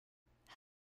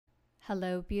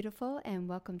Hello, beautiful, and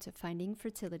welcome to Finding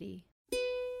Fertility.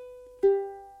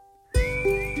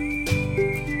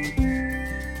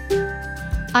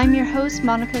 I'm your host,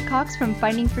 Monica Cox from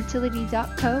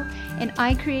FindingFertility.co, and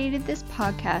I created this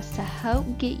podcast to help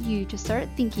get you to start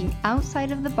thinking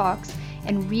outside of the box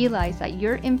and realize that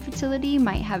your infertility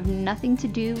might have nothing to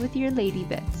do with your lady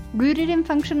bits. Rooted in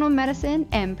functional medicine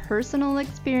and personal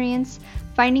experience,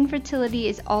 Finding Fertility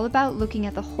is all about looking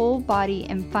at the whole body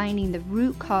and finding the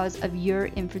root cause of your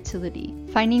infertility.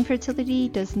 Finding Fertility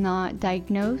does not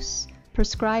diagnose,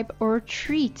 prescribe, or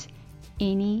treat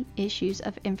any issues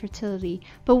of infertility,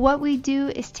 but what we do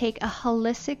is take a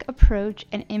holistic approach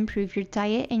and improve your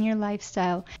diet and your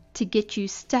lifestyle to get you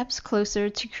steps closer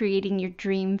to creating your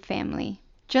dream family.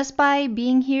 Just by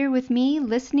being here with me,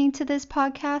 listening to this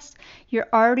podcast, you're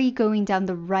already going down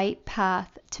the right path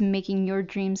to making your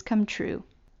dreams come true.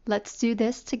 Let's do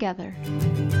this together.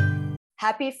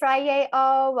 Happy Friday,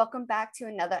 all. Welcome back to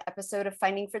another episode of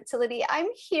Finding Fertility. I'm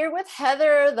here with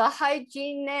Heather, the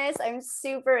hygienist. I'm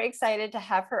super excited to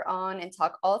have her on and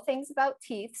talk all things about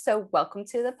teeth. So welcome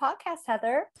to the podcast,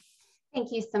 Heather.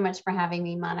 Thank you so much for having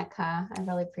me, Monica. I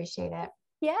really appreciate it.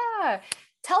 Yeah.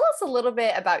 Tell us a little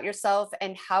bit about yourself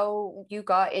and how you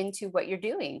got into what you're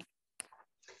doing.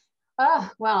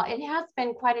 Oh, well, it has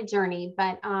been quite a journey,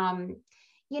 but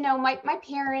my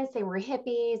parents, they were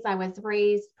hippies. I was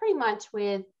raised pretty much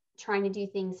with trying to do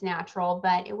things natural,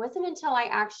 but it wasn't until I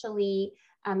actually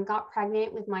got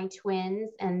pregnant with my twins,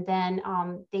 and then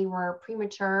they were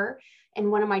premature,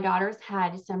 and one of my daughters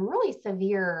had some really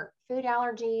severe food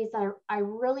allergies. I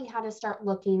really had to start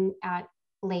looking at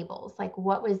labels, like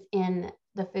what was in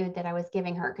the food that I was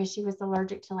giving her, because she was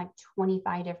allergic to like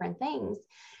 25 different things.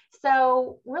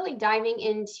 So really diving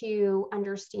into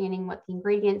understanding what the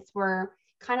ingredients were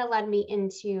kind of led me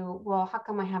into, well, how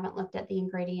come I haven't looked at the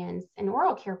ingredients in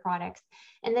oral care products?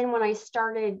 And then when I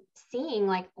started seeing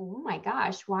like, oh my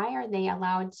gosh, why are they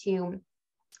allowed to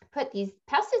put these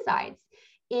pesticides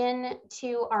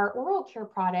into our oral care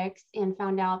products, and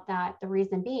found out that the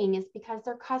reason being is because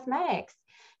they're cosmetics.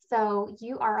 So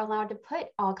you are allowed to put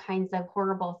all kinds of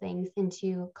horrible things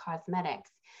into cosmetics.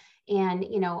 And,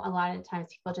 a lot of times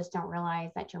people just don't realize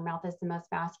that your mouth is the most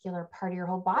vascular part of your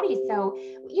whole body. So,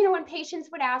 when patients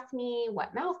would ask me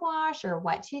what mouthwash or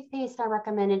what toothpaste I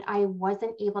recommended, I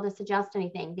wasn't able to suggest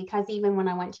anything, because even when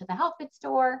I went to the health food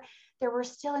store, there were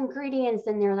still ingredients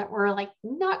in there that were like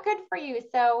not good for you.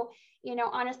 So,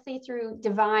 honestly, through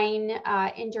divine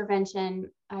intervention,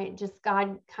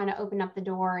 God kind of opened up the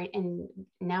door, and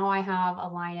now I have a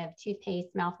line of toothpaste,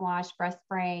 mouthwash, breast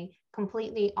spray,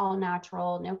 completely all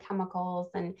natural, no chemicals.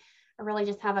 And I really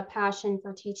just have a passion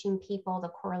for teaching people the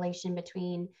correlation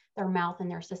between their mouth and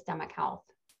their systemic health.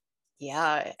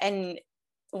 Yeah. And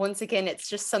once again, it's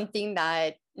just something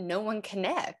that no one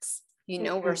connects.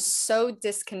 We're so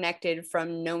disconnected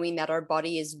from knowing that our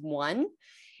body is one.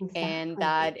 Exactly. And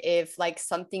that if like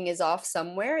something is off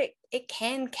somewhere, it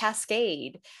can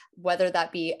cascade, whether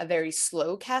that be a very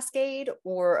slow cascade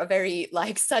or a very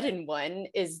like sudden one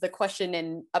is the question,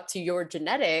 and up to your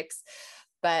genetics.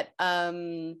 But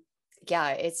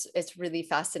it's really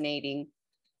fascinating.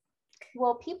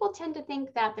 Well, people tend to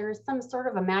think that there's some sort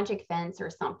of a magic fence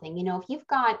or something. If you've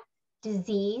got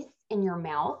disease in your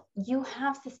mouth, you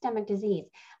have systemic disease.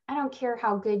 I don't care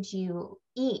how good you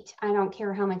eat. I don't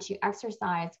care how much you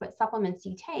exercise, what supplements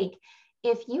you take.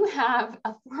 If you have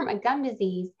a form of gum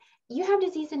disease, you have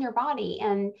disease in your body.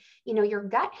 And, your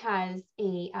gut has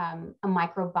a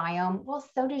microbiome. Well,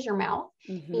 so does your mouth.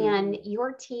 Mm-hmm. And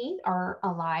your teeth are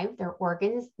alive. They're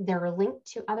organs. They're linked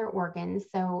to other organs.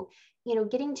 So,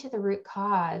 getting to the root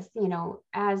cause,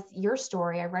 as your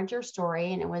story, I read your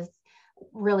story, and it was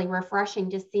really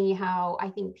refreshing to see how I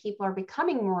think people are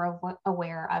becoming more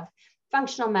aware of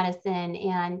functional medicine,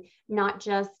 and not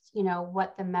just,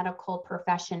 what the medical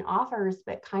profession offers,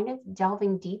 but kind of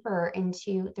delving deeper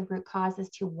into the root cause as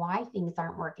to why things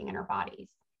aren't working in our bodies.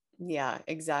 Yeah,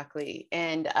 exactly.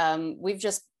 And we've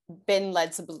just been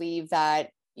led to believe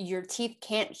that your teeth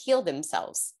can't heal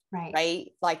themselves.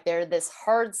 Right? Like they're this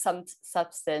hard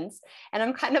substance. And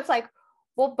I'm kind of like,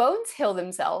 well, bones heal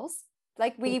themselves.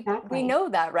 Like we know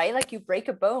that, right? Like you break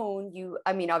a bone,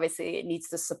 obviously it needs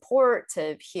the support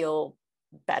to heal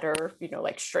better,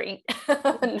 like straight,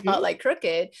 not like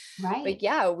crooked. Right. But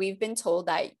yeah, we've been told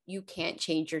that you can't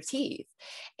change your teeth.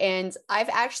 And I've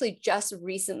actually just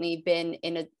recently been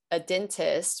in a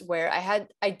dentist where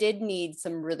I did need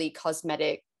some really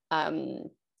cosmetic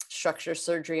structure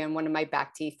surgery on one of my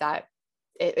back teeth. That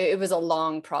it was a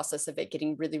long process of it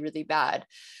getting really, really bad.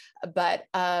 But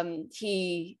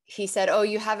he said, oh,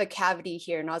 you have a cavity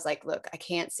here. And I was like, look, I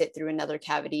can't sit through another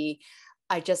cavity.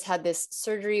 I just had this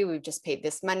surgery. We've just paid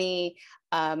this money.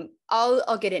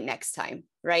 I'll get it next time.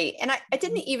 Right. And I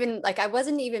didn't even I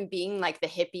wasn't even being like the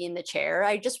hippie in the chair.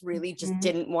 I just really just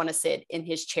didn't want to sit in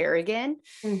his chair again.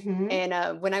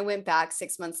 And when I went back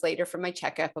 6 months later for my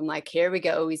checkup, I'm like, here we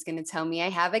go. He's going to tell me I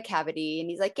have a cavity. And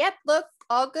he's like, yep, look,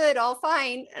 all good, all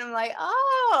fine. And I'm like,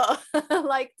 oh,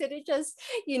 like, did it just,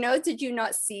 did you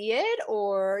not see it,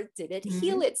 or did it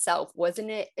heal itself?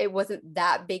 It wasn't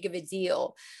that big of a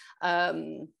deal.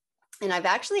 And I've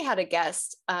actually had a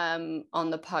guest on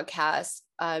the podcast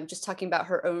just talking about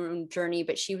her own journey,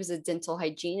 but she was a dental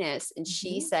hygienist, and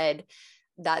she said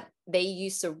that they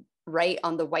used to write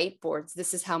on the whiteboards,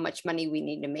 this is how much money we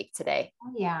need to make today.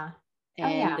 Oh, yeah.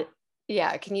 And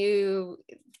yeah, can you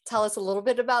tell us a little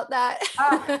bit about that?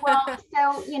 Well,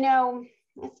 so,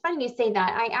 it's funny you say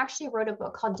that. I actually wrote a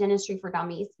book called Dentistry for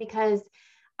Dummies because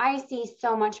I see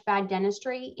so much bad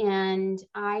dentistry, and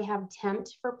I have temped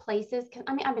for places.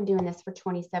 I've been doing this for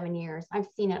 27 years. I've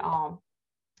seen it all.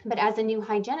 But as a new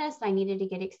hygienist, I needed to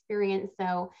get experience.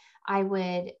 So I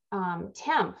would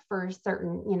temp for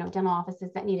certain, dental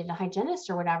offices that needed a hygienist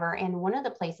or whatever. And one of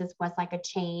the places was like a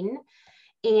chain.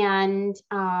 And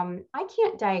I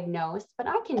can't diagnose, but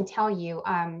I can tell you,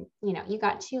 you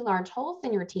got 2 large holes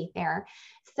in your teeth there.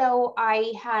 So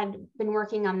I had been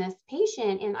working on this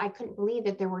patient, and I couldn't believe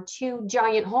that there were 2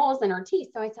 giant holes in her teeth.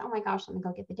 So I said, oh my gosh, let me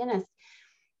go get the dentist.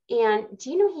 And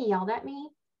do you know, he yelled at me?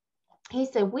 He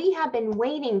said, we have been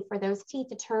waiting for those teeth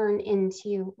to turn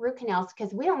into root canals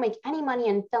because we don't make any money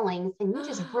in fillings, and you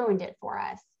just ruined it for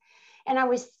us. And I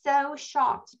was so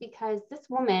shocked because this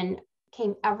woman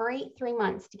came every 3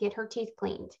 months to get her teeth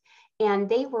cleaned, and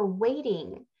they were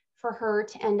waiting for her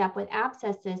to end up with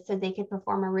abscesses so they could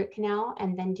perform a root canal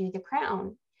and then do the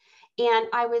crown. And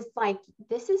I was like,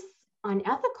 this is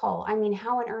unethical.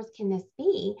 How on earth can this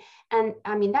be? And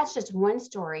that's just one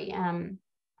story.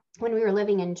 When we were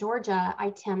living in Georgia, I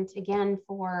temped again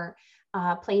for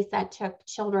a place that took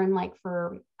children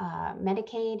for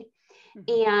Medicaid.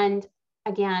 And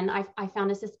again, I found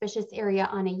a suspicious area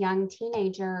on a young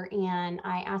teenager, and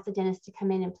I asked the dentist to come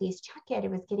in and please check it.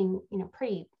 It was getting,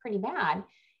 pretty bad.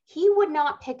 He would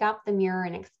not pick up the mirror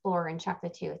and explore and check the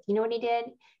tooth. You know what he did?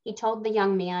 He told the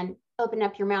young man, open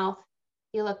up your mouth.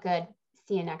 You look good.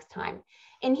 See you next time.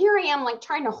 And here I am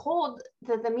trying to hold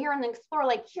the mirror and the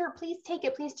explorer, here, please take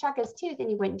it, please check his tooth. And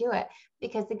he wouldn't do it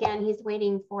because again, he's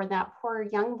waiting for that poor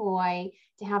young boy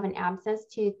to have an abscess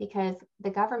tooth because the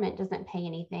government doesn't pay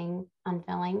anything on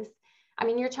fillings.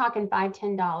 You're talking $5,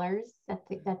 $10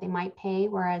 that they might pay,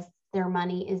 whereas their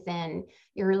money is in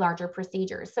your larger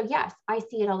procedures. So yes, I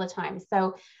see it all the time.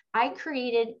 So I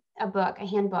created a book, a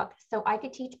handbook, so I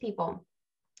could teach people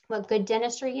what good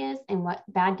dentistry is and what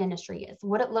bad dentistry is,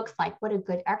 what it looks like, what a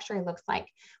good x-ray looks like,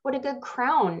 what a good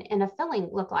crown and a filling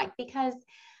look like, because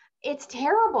it's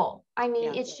terrible.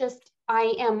 It's just,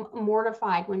 I am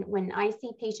mortified when I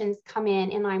see patients come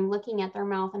in and I'm looking at their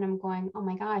mouth and I'm going, oh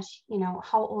my gosh,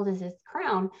 how old is this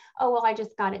crown? Oh, well, I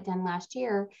just got it done last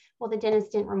year. Well, the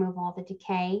dentist didn't remove all the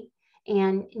decay,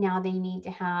 and now they need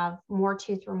to have more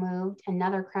tooth removed,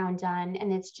 another crown done.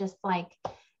 And it's just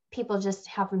people just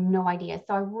have no idea.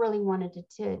 So I really wanted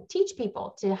to teach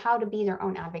people how to be their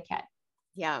own advocate.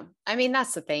 Yeah.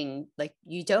 That's the thing.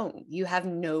 You have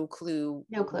no clue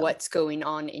what's going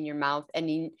on in your mouth.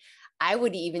 I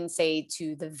would even say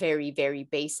to the very, very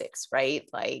basics, right?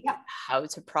 How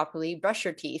to properly brush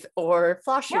your teeth or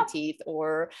floss your teeth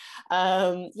or,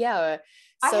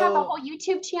 I have a whole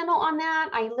YouTube channel on that.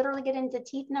 I literally get into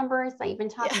teeth numbers. I even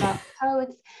talk about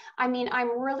codes.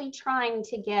 I'm really trying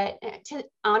to get to,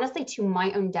 honestly, to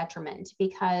my own detriment,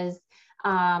 because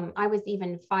I was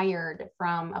even fired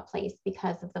from a place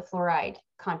because of the fluoride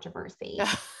controversy.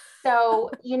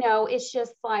 So, it's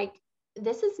just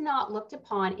this is not looked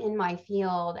upon in my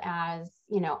field as,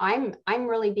 I'm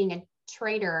really being a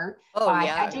traitor by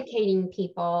educating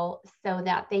people so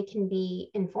that they can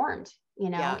be informed,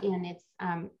 and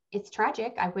it's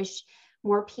tragic. I wish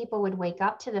more people would wake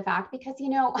up to the fact, because,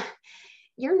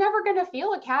 you're never going to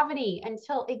feel a cavity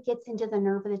until it gets into the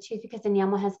nerve of the tooth, because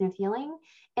enamel has no feeling.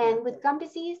 And with gum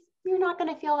disease, you're not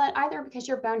going to feel that either because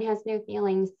your bone has no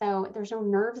feeling. So there's no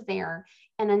nerves there.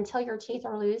 And until your teeth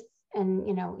are loose and,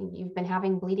 you've been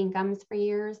having bleeding gums for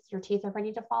years, your teeth are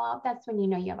ready to fall out, that's when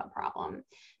you have a problem.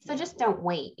 So just don't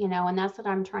wait, and that's what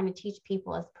I'm trying to teach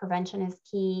people is prevention is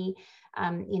key.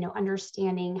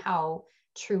 Understanding how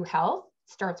true health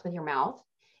starts with your mouth,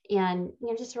 and,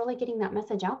 just really getting that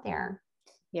message out there.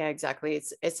 Yeah, exactly.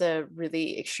 It's a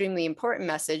really extremely important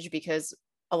message, because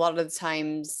a lot of the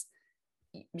times,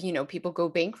 people go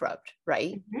bankrupt,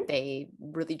 right? They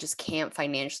really just can't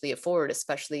financially afford,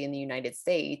 especially in the United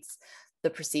States, the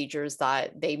procedures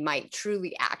that they might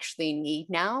truly actually need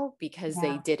now because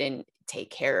they didn't take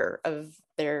care of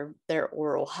their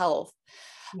oral health.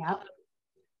 Yep.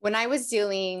 When I was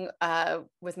dealing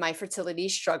with my fertility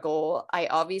struggle, I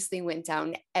obviously went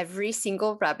down every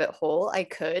single rabbit hole I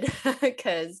could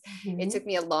because it took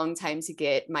me a long time to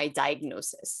get my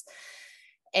diagnosis.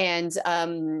 And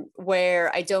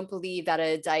where I don't believe that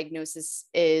a diagnosis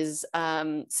is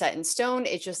set in stone,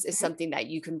 it just is something that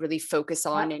you can really focus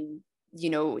on and,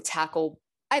 tackle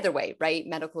either way, right?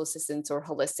 Medical assistance or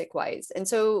holistic wise. And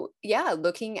so,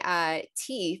 looking at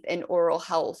teeth and oral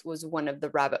health was one of the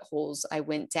rabbit holes I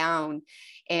went down.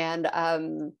 And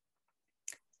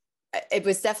it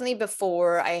was definitely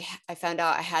before I found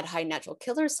out I had high natural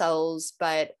killer cells,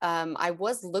 but I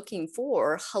was looking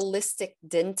for holistic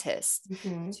dentists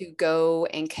to go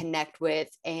and connect with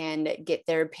and get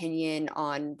their opinion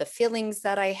on the feelings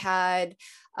that I had.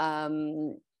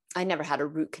 I never had a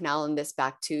root canal in this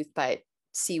back tooth, but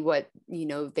see what,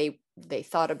 they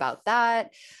thought about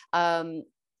that. I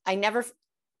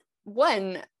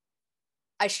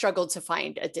struggled to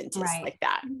find a dentist like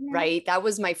that, right? That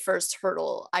was my first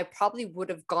hurdle. I probably would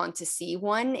have gone to see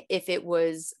one if it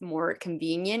was more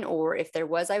convenient, or if there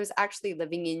was. I was actually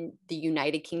living in the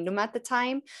United Kingdom at the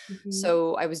time.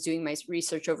 So I was doing my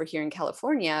research over here in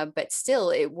California, but still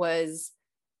it was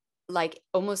like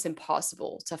almost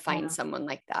impossible to find someone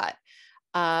like that.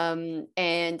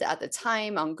 And at the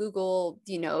time on Google,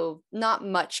 not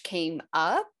much came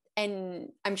up, and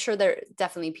I'm sure there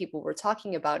definitely people were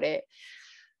talking about it.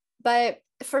 But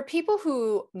for people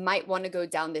who might want to go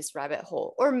down this rabbit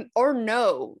hole or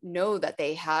know that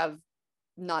they have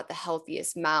not the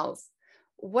healthiest mouth,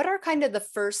 what are kind of the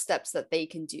first steps that they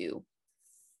can do?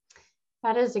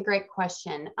 That is a great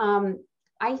question.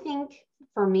 I think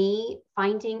for me,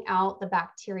 finding out the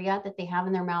bacteria that they have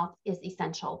in their mouth is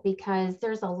essential, because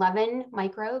there's 11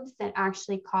 microbes that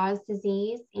actually cause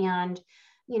disease. And,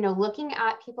 looking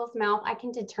at people's mouth, I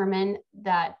can determine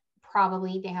that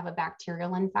probably they have a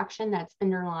bacterial infection that's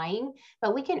underlying.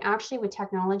 But we can actually, with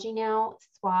technology now,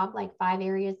 swab like 5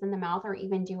 areas in the mouth, or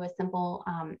even do a simple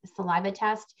saliva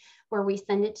test where we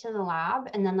send it to the lab,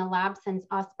 and then the lab sends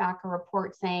us back a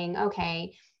report saying,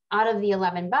 okay, out of the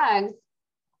 11 bugs,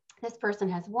 this person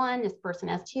has 1, this person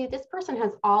has 2, this person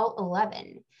has all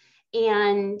 11.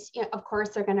 And of course,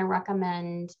 they're going to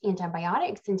recommend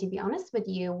antibiotics. And to be honest with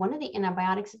you, one of the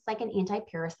antibiotics is like an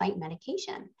anti-parasite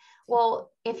medication.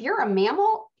 Well, if you're a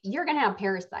mammal, you're going to have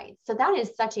parasites. So that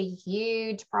is such a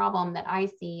huge problem that I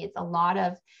see. It's a lot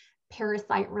of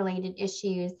parasite related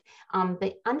issues.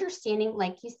 But understanding,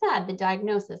 like you said, the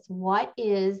diagnosis, what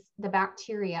is the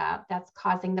bacteria that's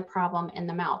causing the problem in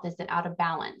the mouth? Is it out of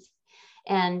balance?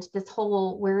 And this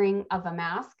whole wearing of a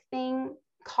mask thing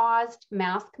caused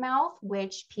mask mouth,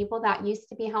 which people that used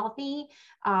to be healthy,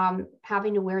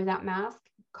 having to wear that mask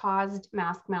caused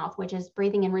mask mouth, which is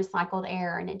breathing in recycled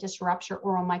air, and it disrupts your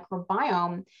oral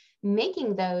microbiome,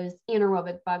 making those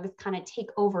anaerobic bugs kind of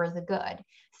take over the good.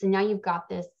 So now you've got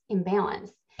this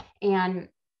imbalance. And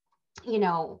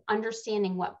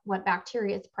understanding what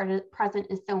bacteria is present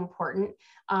is so important.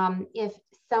 If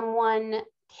someone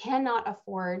cannot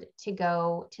afford to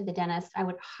go to the dentist, I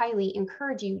would highly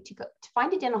encourage you to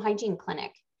find a dental hygiene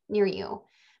clinic near you,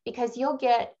 because you'll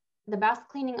get the best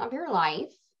cleaning of your life.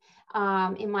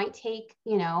 It might take,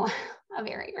 a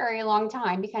very, very long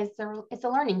time, because it's a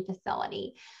learning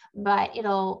facility, but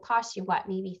it'll cost you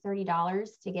maybe $30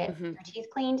 to get your teeth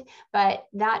cleaned. But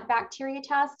that bacteria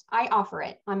test, I offer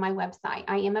it on my website.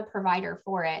 I am a provider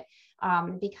for it,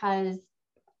 because,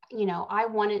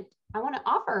 I want to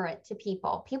offer it to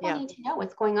people. People need to know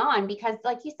what's going on, because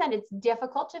like you said, it's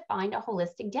difficult to find a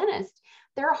holistic dentist.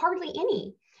 There are hardly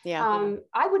any.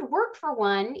 I would work for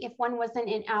one if one wasn't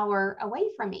an hour away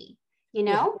from me,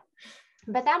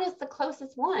 but that is the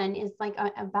closest one, is like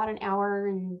about an hour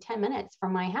and 10 minutes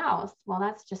from my house. Well,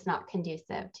 that's just not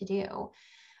conducive to do.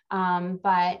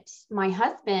 But my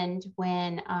husband,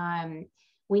 when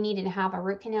we needed to have a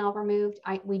root canal removed,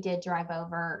 we did drive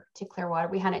over to Clearwater.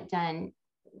 We had it done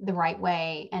the right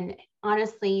way. And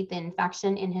honestly, the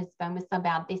infection in his bone was so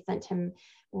bad, they sent him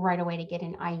right away to get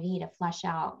an IV to flush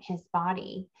out his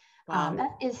body. Wow.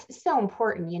 That is so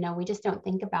important. We just don't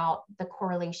think about the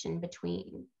correlation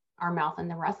between our mouth and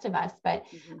the rest of us, but,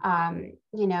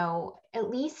 at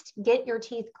least get your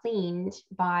teeth cleaned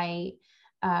by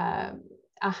a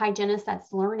hygienist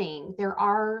that's learning. There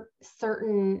are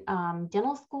certain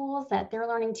dental schools that they're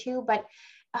learning too, but,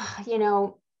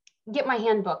 get my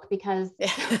handbook, because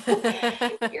I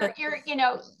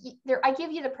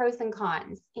give you the pros and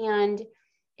cons, and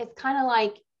it's kind of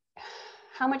like,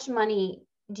 how much money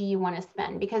do you want to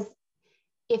spend? Because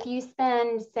if you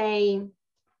spend, say,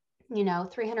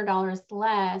 $300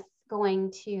 less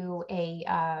going to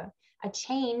a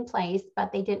chain place,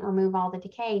 but they didn't remove all the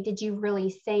decay, did you really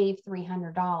save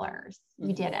 $300?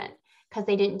 You didn't, because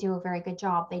they didn't do a very good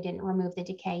job. They didn't remove the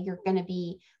decay. You're going to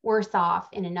be worse off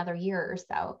in another year or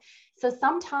so. So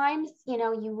sometimes,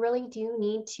 you really do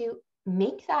need to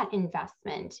make that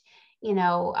investment.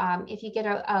 If you get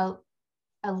a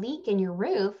leak in your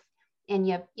roof and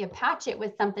you patch it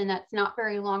with something that's not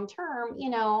very long term,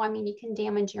 you can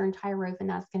damage your entire roof, and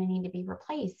that's going to need to be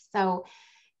replaced. So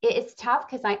it's tough,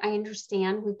 because I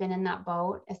understand we've been in that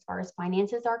boat as far as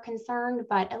finances are concerned,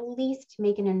 but at least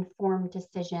make an informed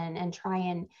decision and try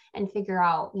and figure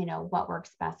out, what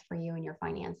works best for you and your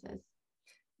finances.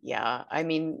 Yeah. I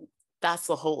mean, that's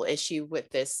the whole issue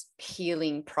with this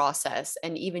healing process,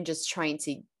 and even just trying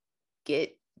to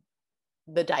get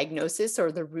the diagnosis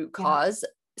or the root cause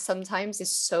sometimes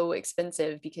is so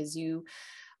expensive, because you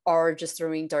are just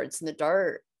throwing darts in the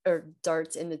dark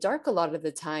a lot of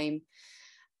the time.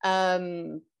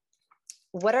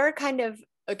 What are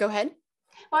go ahead.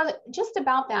 Well, just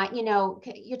about that,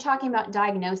 you're talking about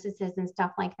diagnoses and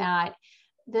stuff like that.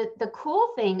 The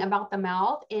cool thing about the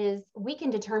mouth is we can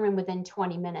determine within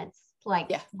 20 minutes, what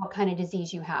kind of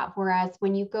disease you have. Whereas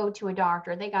when you go to a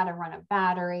doctor, they got to run a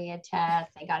battery, a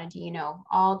test, they got to do,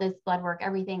 all this blood work,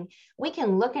 everything. We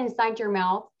can look inside your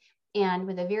mouth, and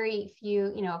with a very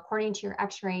few, according to your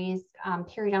x-rays,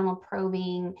 periodontal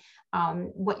probing,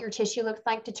 what your tissue looks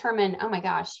like, determine, oh my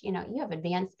gosh, you have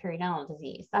advanced periodontal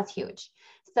disease. That's huge.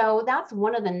 So that's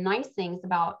one of the nice things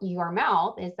about your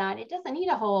mouth, is that it doesn't need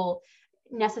a whole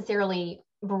necessarily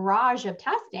barrage of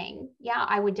testing. Yeah,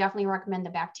 I would definitely recommend the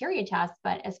bacteria test,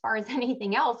 but as far as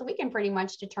anything else, we can pretty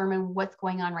much determine what's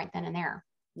going on right then and there.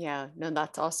 Yeah, no,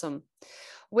 that's awesome.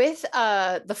 With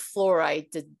the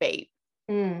fluoride debate,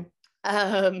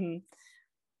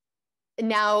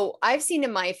 now I've seen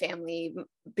in my family,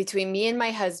 between me and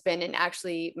my husband, and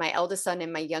actually my eldest son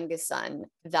and my youngest son,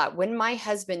 that when my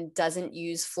husband doesn't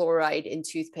use fluoride in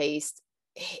toothpaste,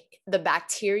 the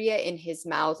bacteria in his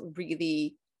mouth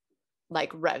really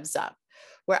revs up,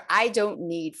 where I don't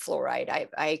need fluoride.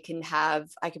 I can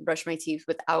brush my teeth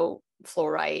without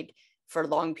fluoride for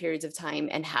long periods of time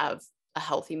and have a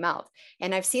healthy mouth.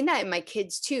 And I've seen that in my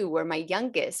kids too, where my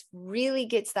youngest really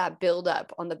gets that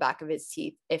buildup on the back of his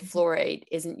teeth if fluoride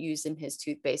isn't used in his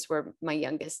toothpaste, where my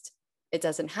youngest, it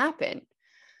doesn't happen.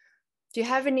 Do you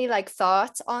have any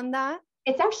thoughts on that?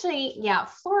 It's actually,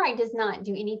 fluoride does not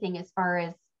do anything as far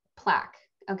as plaque.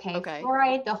 Okay.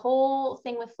 Fluoride, the whole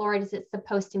thing with fluoride is it's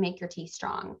supposed to make your teeth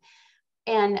strong.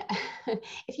 And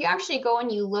if you actually go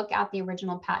and you look at the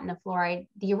original patent of fluoride,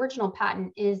 the original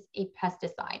patent is a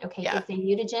pesticide. Okay. It's a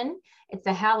mutagen. It's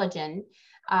a halogen.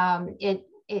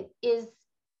 It is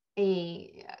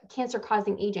a cancer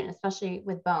causing agent, especially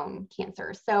with bone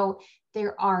cancer. So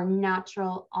there are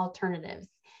natural alternatives.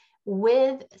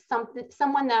 With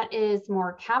someone that is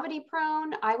more cavity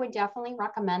prone, I would definitely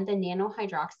recommend the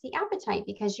nanohydroxyapatite,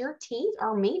 because your teeth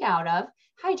are made out of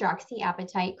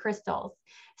hydroxyapatite crystals.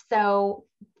 So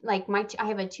I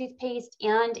have a toothpaste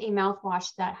and a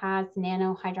mouthwash that has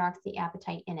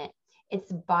nanohydroxyapatite in it.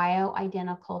 It's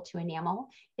bioidentical to enamel.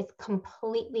 It's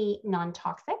completely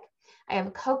non-toxic. I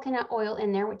have coconut oil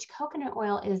in there, which coconut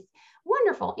oil is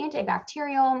wonderful,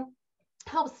 antibacterial,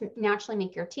 helps naturally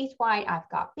make your teeth white. I've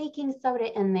got baking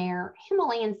soda in there,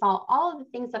 Himalayan salt, all of the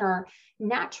things that are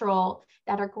natural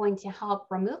that are going to help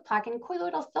remove plaque. And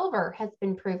colloidal silver has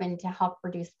been proven to help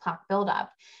reduce plaque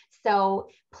buildup. So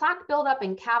plaque buildup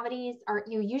and cavities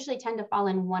you usually tend to fall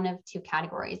in one of two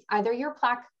categories. Either you're a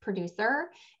plaque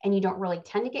producer and you don't really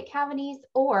tend to get cavities,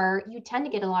 or you tend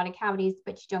to get a lot of cavities,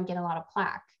 but you don't get a lot of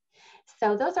plaque.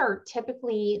 So those are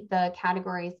typically the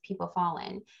categories people fall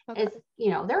in. Okay.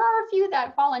 There are a few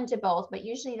that fall into both, but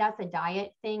usually that's a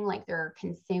diet thing, like they're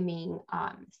consuming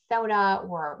soda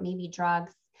or maybe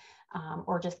drugs,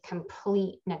 or just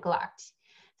complete neglect.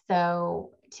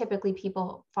 So typically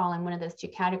people fall in one of those two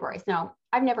categories. Now,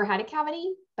 I've never had a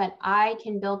cavity, but I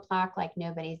can build plaque like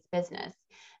nobody's business.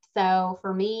 So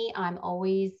for me, I'm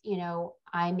always,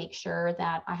 I make sure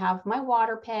that I have my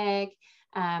water pick.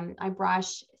 I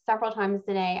brush several times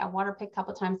a day. I water pick a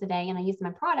couple times a day, and I use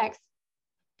my products.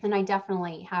 And I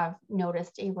definitely have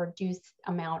noticed a reduced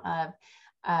amount of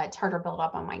tartar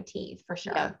buildup on my teeth, for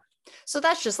sure. Yeah. So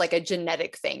that's just like a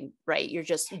genetic thing, right? You're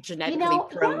just genetically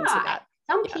prone to that.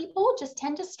 Some people just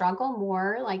tend to struggle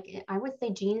more. Like I would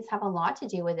say genes have a lot to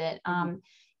do with it.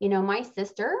 You know, my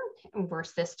sister, we're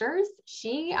sisters.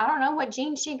 I don't know what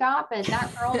gene she got, but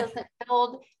that girl doesn't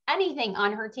build anything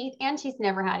on her teeth, and she's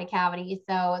never had a cavity.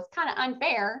 So it's kind of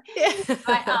unfair. Yeah.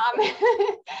 But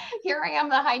here I am,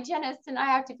 the hygienist, and I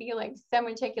have to be like so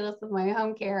meticulous with my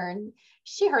home care. And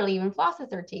she hardly even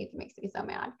flosses her teeth. It makes me so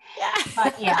mad. Yeah.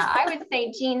 But yeah, I would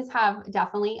say genes have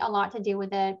definitely a lot to do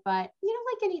with it. But you know,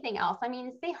 like anything else, I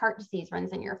mean, say heart disease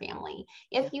runs in your family.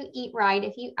 If you eat right,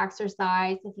 if you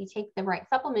exercise, if you take the right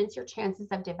supplements, your chances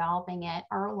of developing it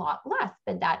are a lot less.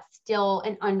 But that's still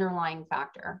an underlying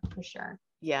factor for sure.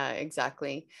 Yeah,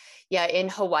 exactly. Yeah, in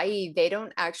Hawaii, they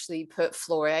don't actually put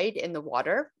fluoride in the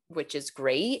water, which is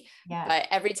great. Yeah. But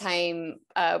every time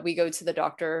we go to the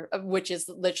doctor, which is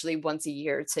literally once a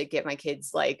year to get my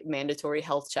kids like mandatory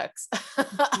health checks,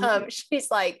 she's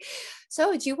like,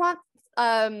 so do you want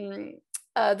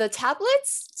the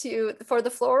tablets for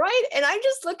the fluoride? And I'm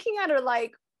just looking at her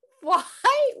like, why?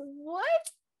 What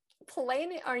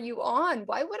planet are you on?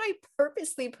 Why would I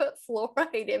purposely put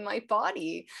fluoride in my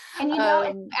body? And you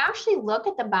know, actually look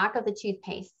at the back of the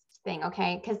toothpaste thing,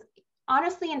 okay? Because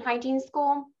honestly, in hygiene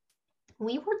school,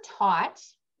 we were taught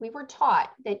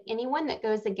that anyone that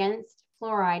goes against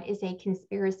fluoride is a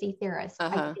conspiracy theorist.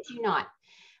 I kid you not.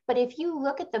 But if you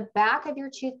look at the back of your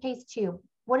toothpaste tube,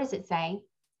 what does it say?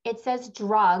 It says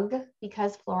drug,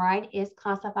 because fluoride is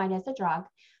classified as a drug,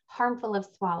 harmful if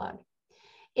swallowed.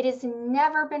 It has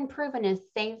never been proven as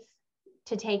safe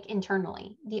to take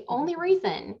internally. The only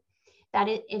reason that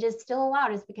it is still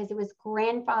allowed is because it was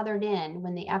grandfathered in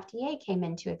when the FDA came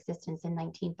into existence in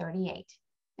 1938.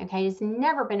 Okay, it's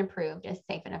never been approved as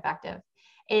safe and effective.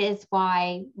 It is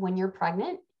why when you're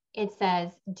pregnant, it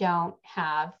says don't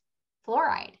have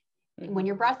fluoride. When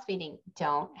you're breastfeeding,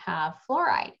 don't have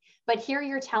fluoride. But here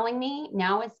you're telling me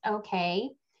now it's okay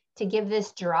to give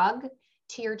this drug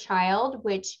to your child,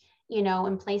 which, you know,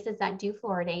 in places that do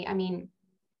fluoridate, I mean,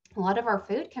 a lot of our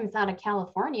food comes out of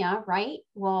California, right?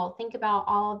 Well, think about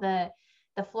all the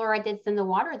fluoride that's in the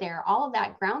water there, all of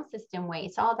that ground system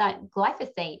waste, all that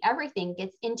glyphosate, everything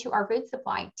gets into our food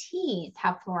supply. Teas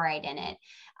have fluoride in it.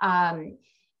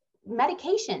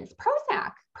 Medications,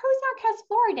 Prozac has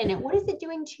fluoride in it. What is it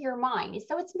doing to your mind?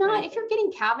 So it's not, if you're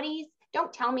getting cavities,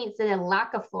 don't tell me it's a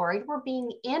lack of fluoride. We're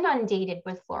being inundated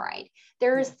with fluoride.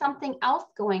 There is something else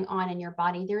going on in your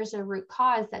body. There's a root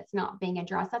cause that's not being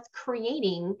addressed. That's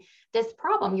creating this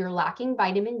problem. You're lacking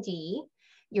vitamin D.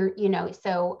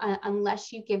 So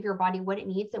unless you give your body what it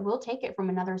needs, it will take it from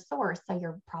another source. So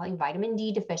you're probably vitamin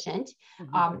D deficient.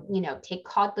 Take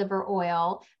cod liver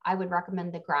oil. I would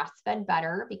recommend the grass-fed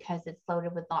butter because it's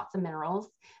loaded with lots of minerals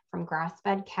from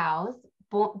grass-fed cows.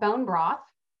 Bone broth,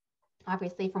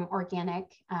 obviously from organic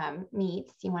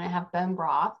meats, you want to have bone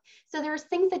broth. So there's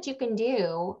things that you can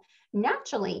do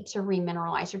naturally to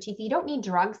remineralize your teeth. You don't need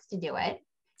drugs to do it.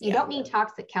 You don't need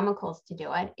toxic chemicals to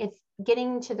do it. It's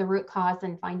getting to the root cause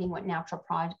and finding what natural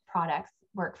products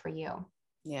work for you.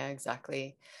 Yeah,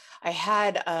 exactly. I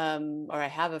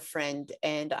have a friend,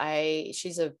 and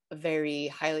she's a very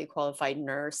highly qualified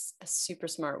nurse, a super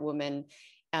smart woman.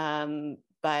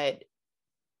 But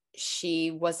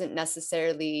she wasn't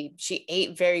necessarily, she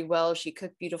ate very well. She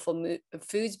cooked beautiful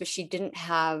foods, but she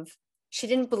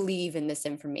didn't believe in this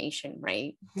information.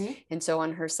 Right. And so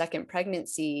on her second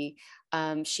pregnancy,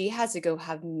 she has to go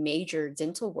have major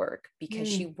dental work because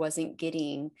she wasn't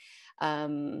getting,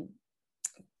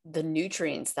 the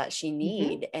nutrients that she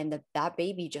need. And that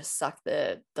baby just sucked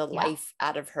the life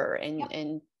out of her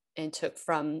and took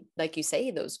from, like you say,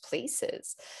 those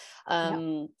places.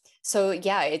 So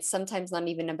yeah, it's sometimes not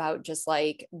even about just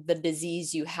like the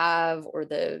disease you have or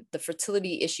the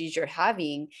fertility issues you're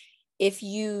having. If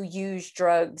you use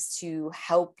drugs to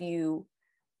help you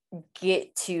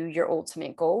get to your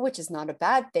ultimate goal, which is not a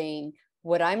bad thing,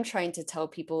 what I'm trying to tell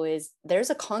people is there's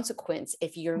a consequence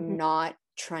if you're not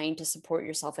trying to support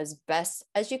yourself as best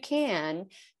as you can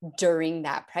during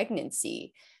that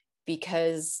pregnancy,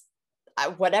 because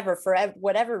for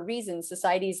whatever reason,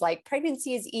 society's like,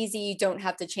 pregnancy is easy, you don't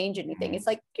have to change anything. It's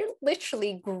like, you're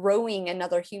literally growing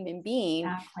another human being.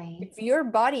 Exactly. If your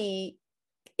body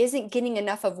isn't getting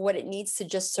enough of what it needs to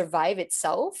just survive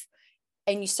itself,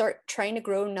 and you start trying to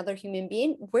grow another human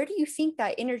being, where do you think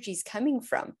that energy is coming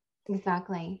from?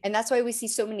 Exactly. And that's why we see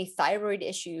so many thyroid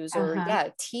issues or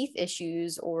teeth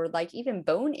issues, or like even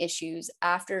bone issues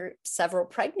after several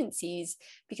pregnancies,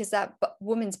 because that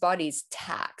woman's body is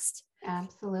taxed.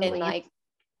 Absolutely. And like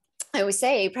I always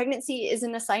say, pregnancy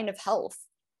isn't a sign of health,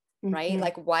 right?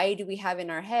 Like, why do we have in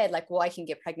our head, like, well, I can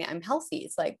get pregnant, I'm healthy.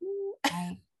 It's like,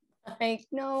 like,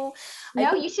 no,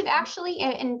 you should actually,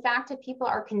 in fact, if people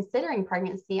are considering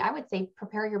pregnancy, I would say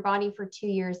prepare your body for 2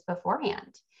 years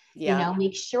beforehand.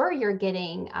 Make sure you're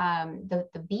getting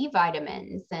the B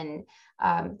vitamins and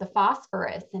the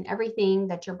phosphorus and everything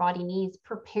that your body needs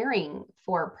preparing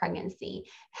for pregnancy.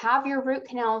 Have your root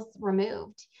canals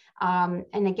removed.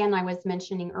 And again, I was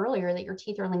mentioning earlier that your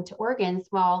teeth are linked to organs.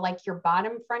 Well, like your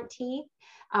bottom front teeth,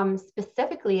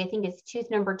 specifically, I think it's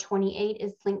tooth number 28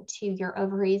 is linked to your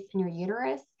ovaries and your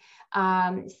uterus.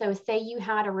 So say you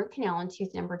had a root canal in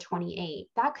tooth number 28,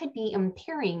 that could be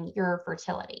impairing your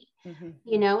fertility.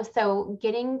 So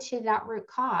getting to that root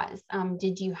cause,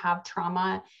 did you have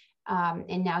trauma?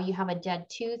 And now you have a dead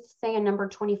tooth, say a number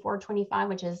 24, 25,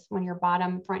 which is one of your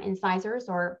bottom front incisors,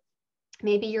 or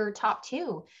maybe your top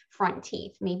two front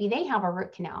teeth, maybe they have a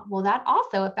root canal. Well, that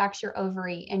also affects your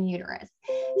ovary and uterus.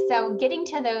 So getting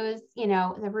to those,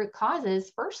 the root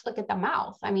causes, first look at the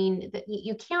mouth. I mean,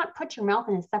 you can't put your mouth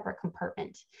in a separate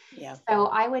compartment. Yeah. So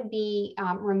I would be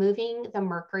removing the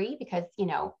mercury because,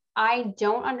 I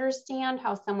don't understand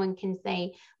how someone can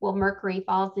say, well, mercury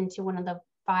falls into one of the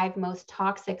 5 most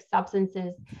toxic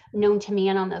substances known to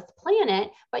man on this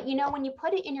planet. But, when you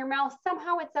put it in your mouth,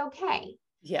 somehow it's okay.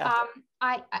 Yeah.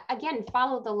 I again,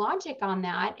 follow the logic on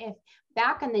that. If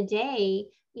back in the day,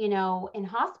 in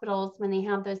hospitals, when they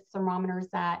have those thermometers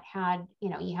that had,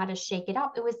 you had to shake it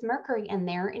up, it was mercury in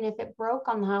there. And if it broke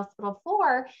on the hospital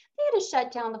floor, they had to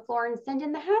shut down the floor and send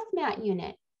in the hazmat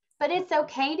unit. But it's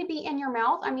okay to be in your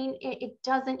mouth. I mean, it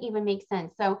doesn't even make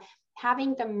sense. So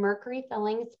having the mercury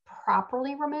fillings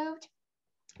properly removed,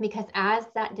 because as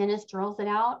that dentist drills it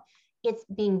out, it's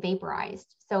being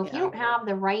vaporized. So if you don't have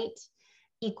the right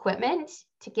equipment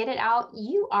to get it out,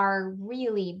 you are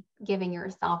really giving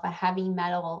yourself a heavy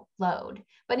metal load.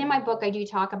 But in my book, I do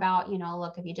talk about,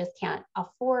 look, if you just can't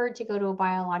afford to go to a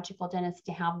biological dentist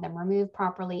to have them removed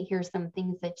properly, here's some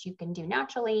things that you can do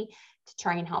naturally to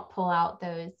try and help pull out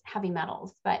those heavy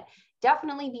metals. But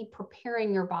definitely be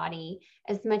preparing your body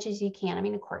as much as you can. I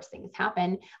mean, of course, things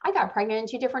happen. I got pregnant in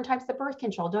 2 different types of birth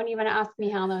control. Don't even ask me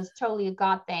how. That was totally a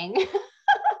God thing.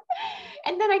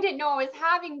 And then I didn't know I was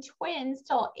having twins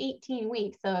till 18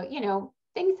 weeks. So,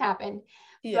 things happen.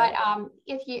 Yeah. But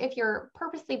if you're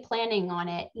purposely planning on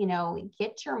it,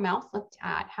 get your mouth looked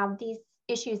at, have these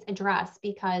issues addressed,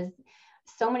 because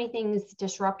so many things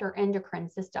disrupt our endocrine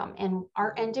system, and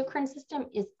our endocrine system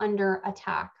is under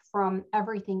attack from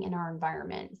everything in our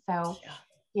environment. So,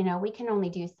 we can only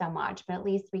do so much, but at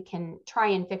least we can try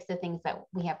and fix the things that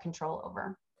we have control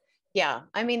over. Yeah,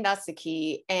 I mean, that's the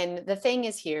key. And the thing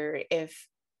is here, if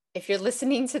you're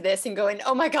listening to this and going,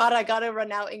 oh my God, I got to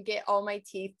run out and get all my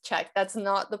teeth checked, that's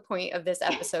not the point of this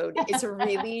episode. It's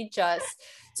really just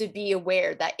to be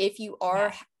aware that if you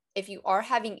are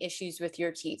having issues with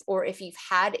your teeth, or if you've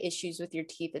had issues with your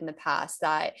teeth in the past,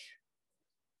 that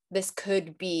this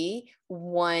could be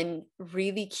one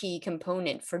really key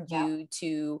component for you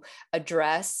to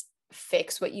address,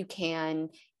 fix what you can,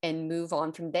 and move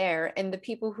on from there. And the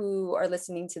people who are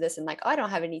listening to this and like, oh, I don't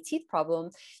have any teeth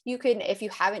problems, you can, if you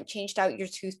haven't changed out your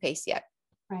toothpaste yet,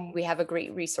 right, we have a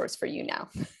great resource for you now.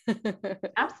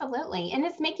 Absolutely. And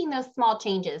it's making those small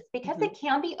changes, because it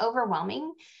can be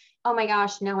overwhelming. Oh my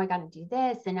gosh, now I got to do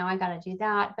this and now I got to do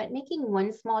that. But making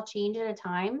one small change at a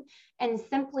time, and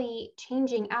simply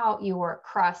changing out your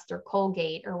Crest or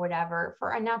Colgate or whatever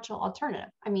for a natural alternative.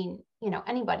 I mean,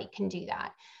 anybody can do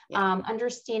that. Yeah.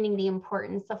 Understanding the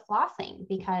importance of flossing,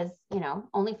 because,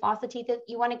 only floss the teeth that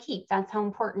you want to keep. That's how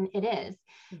important it is.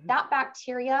 That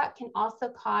bacteria can also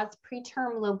cause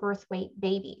preterm low birth weight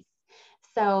babies.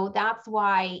 So that's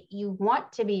why you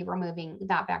want to be removing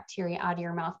that bacteria out of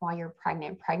your mouth while you're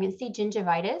pregnant. Pregnancy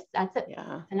gingivitis, that's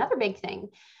another big thing.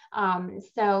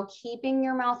 So keeping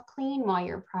your mouth clean while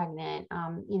you're pregnant,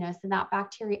 so that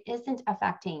bacteria isn't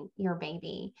affecting your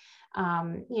baby.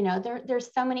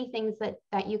 There's so many things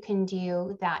that you can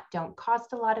do that don't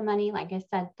cost a lot of money. Like I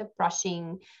said, the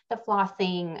brushing, the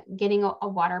flossing, getting a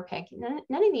water pick, none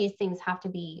of these things have to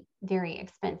be very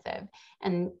expensive,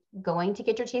 and going to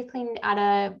get your teeth cleaned at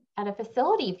a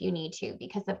facility if you need to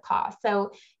because of cost.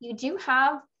 So you do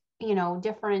have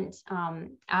different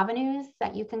avenues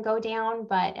that you can go down,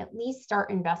 but at least start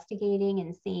investigating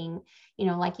and seeing,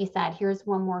 like you said, here's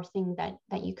one more thing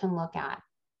that you can look at.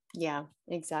 Yeah,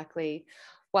 exactly.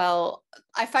 Well,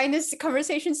 I find this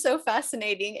conversation so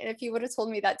fascinating. And if you would have told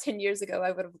me that 10 years ago,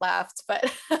 I would have laughed. But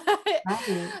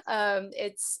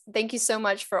thank you so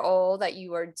much for all that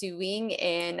you are doing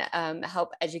and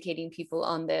help educating people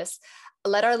on this.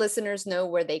 Let our listeners know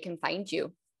where they can find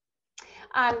you.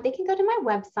 They can go to my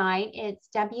website. It's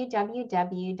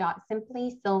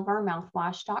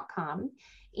www.simplysilvermouthwash.com.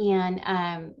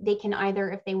 And they can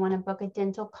either, if they want to book a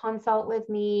dental consult with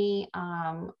me,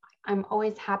 I'm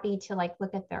always happy to like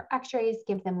look at their x-rays,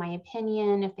 give them my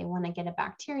opinion. If they want to get a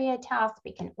bacteria test,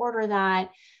 we can order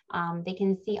that. They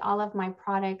can see all of my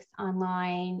products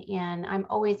online, and I'm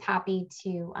always happy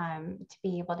to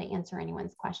be able to answer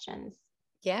anyone's questions.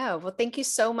 Yeah, well, thank you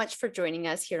so much for joining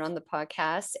us here on the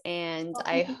podcast. And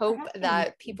I hope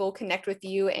that people connect with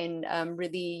you and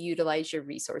really utilize your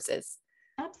resources.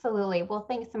 Absolutely. Well,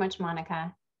 thanks so much,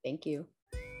 Monica. Thank you.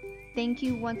 Thank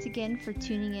you once again for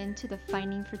tuning in to the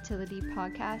Finding Fertility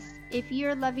podcast. If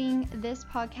you're loving this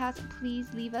podcast,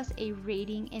 please leave us a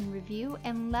rating and review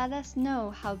and let us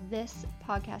know how this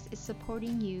podcast is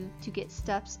supporting you to get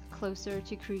steps closer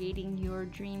to creating your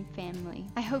dream family.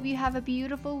 I hope you have a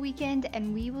beautiful weekend,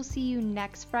 and we will see you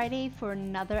next Friday for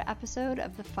another episode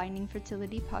of the Finding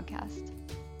Fertility podcast.